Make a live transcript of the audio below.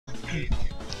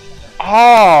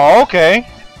Oh, okay.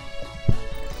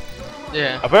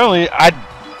 Yeah. Apparently, I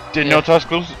didn't know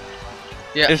Tuscaloosa.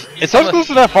 Yeah. Is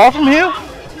Tuscaloosa that far from here?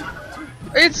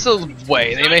 It's a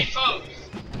way. They may.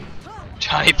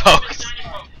 Johnny Pokes.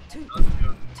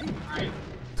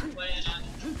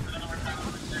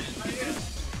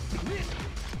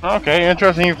 Okay,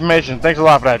 interesting information. Thanks a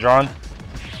lot for that, John.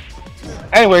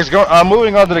 Anyways,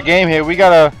 moving on to the game here, we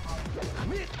got a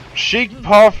Sheik,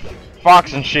 Puff,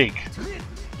 Fox, and Sheik.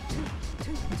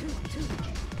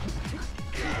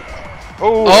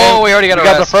 Oh, we already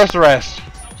got the first arrest.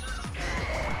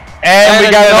 And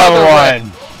we got another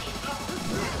one.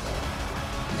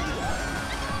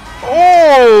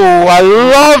 Oh, I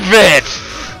love it!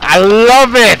 I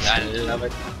love it! I love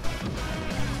it.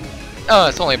 Oh,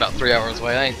 it's only about 3 hours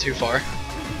away. That ain't too far.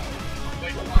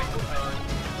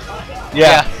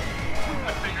 Yeah.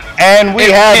 And we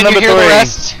have number 3.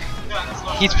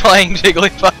 He's playing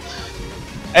Jigglypuff.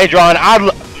 Hey, John.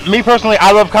 Me personally,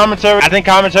 I love commentary. I think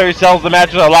commentary sells the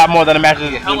matches a lot more than the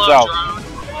matches themselves.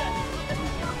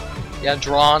 Yeah,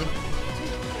 drawn. Make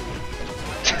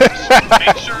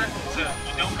sure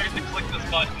you don't forget to click this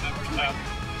button.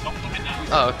 Don't click it now.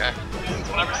 Oh, okay.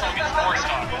 Whenever someone gets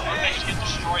 4-star, they should get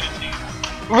destroyed in teams.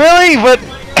 Really? But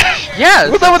yeah.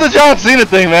 What's up with the John Cena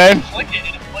thing, man? Click it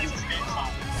and it plays this game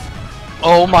song.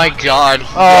 Oh my God.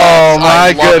 Oh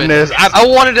my goodness. I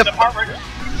wanted to.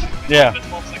 Yeah.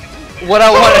 What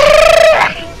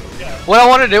I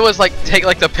wanted to do was like take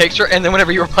like the picture, and then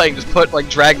whenever you were playing, just put like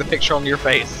drag the picture onto your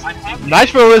face.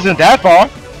 Niceville isn't that far.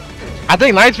 I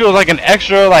think Niceville is like an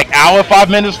extra like hour, 5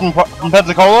 minutes from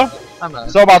Pensacola.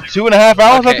 So about 2.5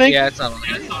 hours, I think. Yeah, it's not.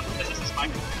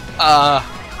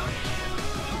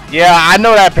 Yeah, I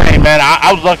know that pain, man.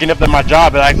 I was lucky enough that my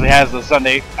job actually has the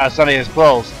Sunday is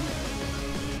closed.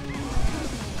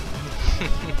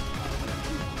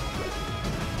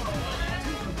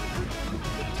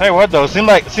 Tell you what though, seemed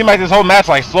like this whole match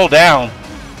like slowed down.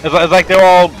 It's like they're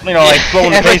all like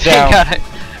slowing the pace down.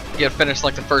 You gotta finish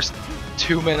like the first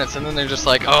 2 minutes, and then they're just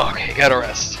like, oh, okay, gotta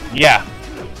rest. Yeah.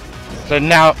 So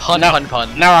now, pun.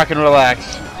 Now I can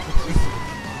relax.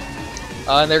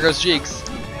 And there goes Geeks.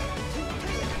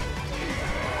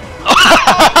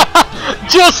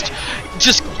 just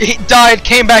he died,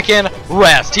 came back in,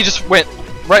 rest. He just went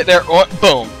right there,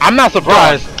 boom. I'm not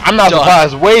surprised.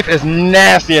 Surprised. Wafe is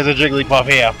nasty as a Jigglypuff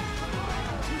here.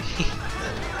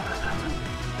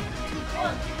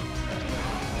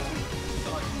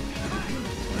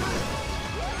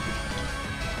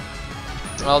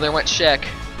 Well, there went Shaq.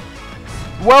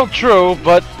 Well, true,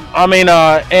 but I mean,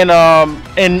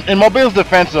 in Mobile's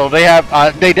defense, though, they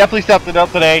definitely stepped it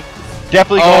up today.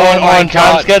 Definitely going on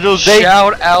time schedules.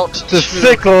 Shout out to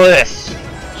Sickless.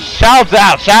 Shout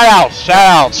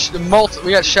outs.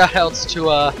 We got shout outs to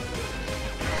oh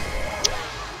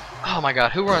my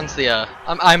God, who runs the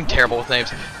I'm terrible with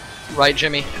names. Right,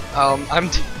 Jimmy?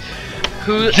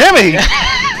 Jimmy?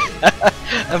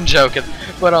 I'm joking.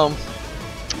 But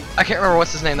I can't remember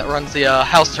what's his name that runs the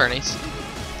house tourneys.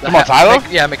 Come on, Tyler?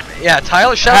 Yeah,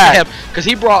 Tyler, shout out to him, because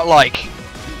he brought like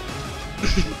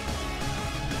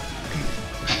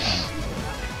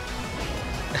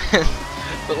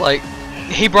but like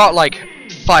he brought like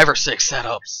 5 or 6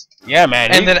 setups. Yeah,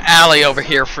 man. And then Allie over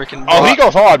here freaking oh, he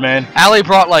goes hard, man. Allie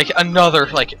brought like another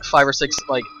like 5 or 6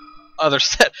 like other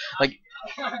set like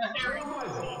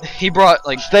he brought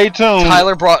like stay tuned.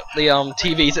 Tyler brought the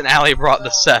TVs and Allie brought the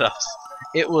setups.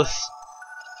 It was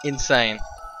insane.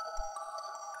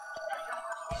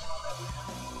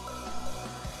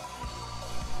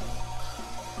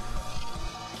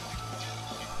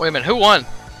 Wait a minute, who won?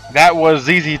 That was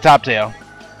ZZ Top Tail.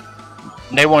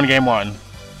 They won game 1.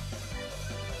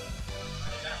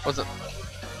 Wasn't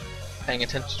paying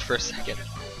attention for a second.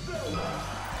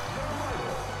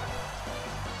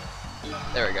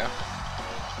 There we go.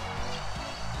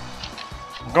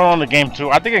 Going on to game 2.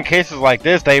 I think in cases like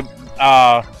this,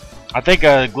 I think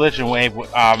a glitch in Wave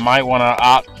might want to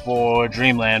opt for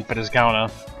Dreamland for this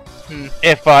counter.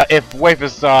 If Wave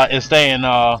is staying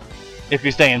if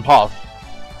you stay in Puff.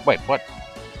 Wait, what?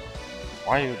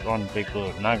 Why are you going to Big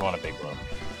Blue? Not going to Big Blue.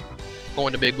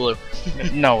 Going to Big Blue.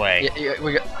 No way. Yeah,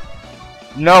 we got.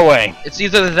 No way. It's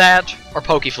either that or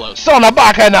Pokefloat. Son of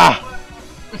Bacana!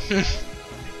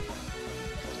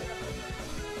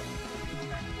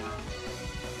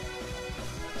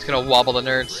 It's gonna wobble the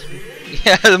nerds.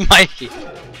 Yeah, the Mikey.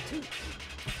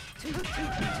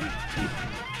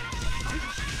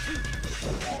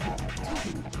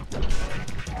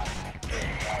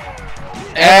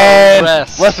 And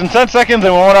less than 10 seconds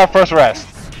and we're on our first rest.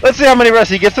 Let's see how many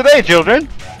rests he gets today, children.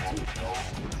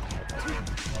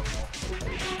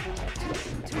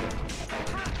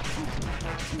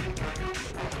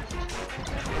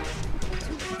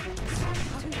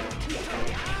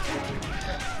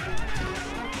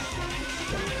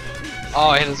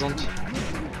 Oh, it isn't.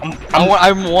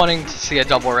 I'm wanting to see a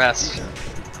double rest.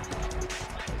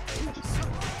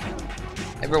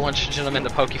 Everyone should jump into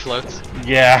Poke Floats.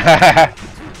 Yeah.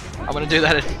 I'm gonna do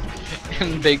that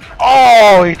in big.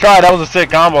 Oh, he tried. That was a sick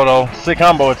combo though. Sick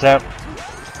combo attempt.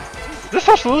 This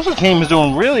Tuscaloosa team is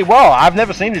doing really well. I've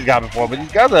never seen these guys before, but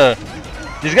these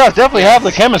guys definitely have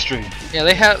the chemistry. Yeah,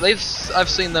 they have. I've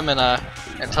seen them in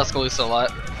Tuscaloosa a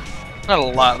lot. Not a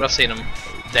lot, but I've seen them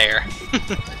there.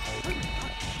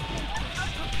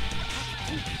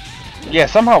 Yeah,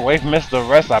 somehow Wafe missed the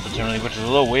rest opportunity, which is a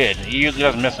little weird. He usually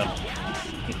doesn't miss them.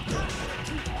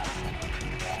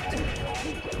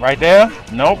 Right there?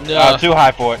 Nope. No. Too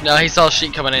high for it. No, he saw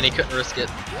Sheet coming in. He couldn't risk it.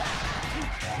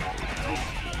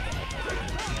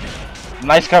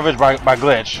 Nice coverage by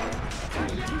Glitch.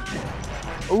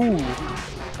 Ooh.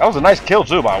 That was a nice kill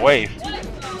too by Wafe.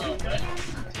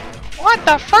 What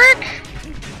the frick?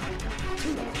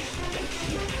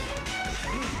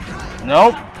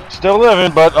 Nope. Still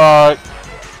living, but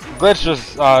Glitch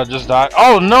just died.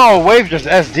 Oh no, Wafe just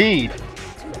SD'd.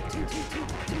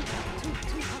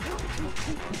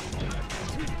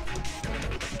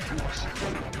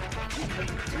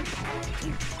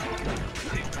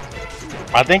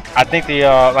 I think the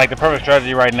like the perfect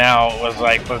strategy right now was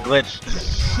like for Glitch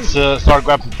to start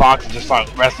grabbing Fox and just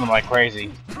start wrestling like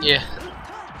crazy. Yeah.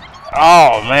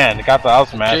 Oh man, they got the out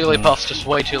smash. Jigglypuff's just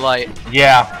way too light.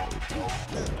 Yeah.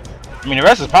 I mean the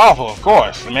rest is powerful, of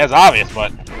course. I mean that's obvious,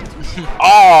 but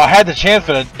oh, I had the chance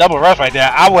for the double rush right there.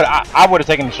 I would have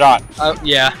taken the shot.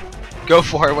 Yeah. Go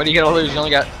for it. What are you gonna lose? You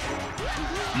only got.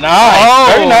 Nice.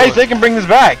 Oh. Very nice. They can bring this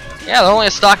back. Yeah, they're only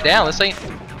a stock down. This ain't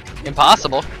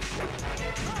impossible.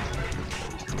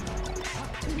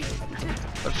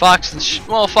 But Fox is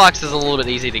a little bit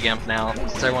easy to gimp now.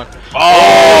 Since everyone.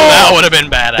 Oh, that would have been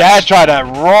badass. Dad tried that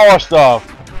raw stuff.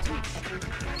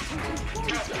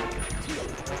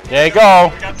 There you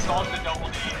go. Got stomped to double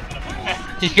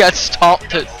D. He got stomped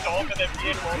to.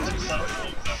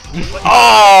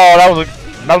 Oh, that was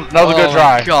a good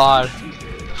try. Oh God.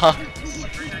 Huh.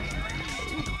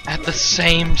 At the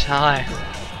same time.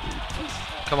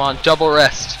 Come on, double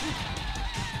rest.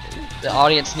 The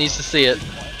audience needs to see it.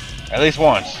 At least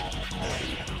once.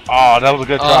 Oh, that was a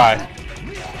good try.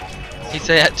 He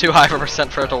said it had too high of a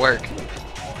percent for it to work.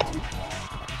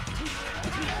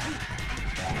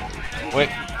 Wait.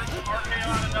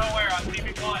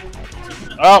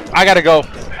 Oh, I gotta go.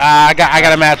 I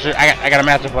got a match. I got a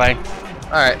match to play.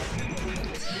 All right.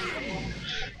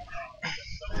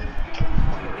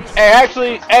 Hey,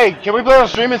 actually, hey, can we play on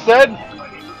stream instead?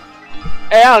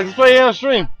 Hey, Alex, let's play on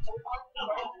stream.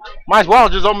 Might as well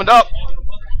just opened up.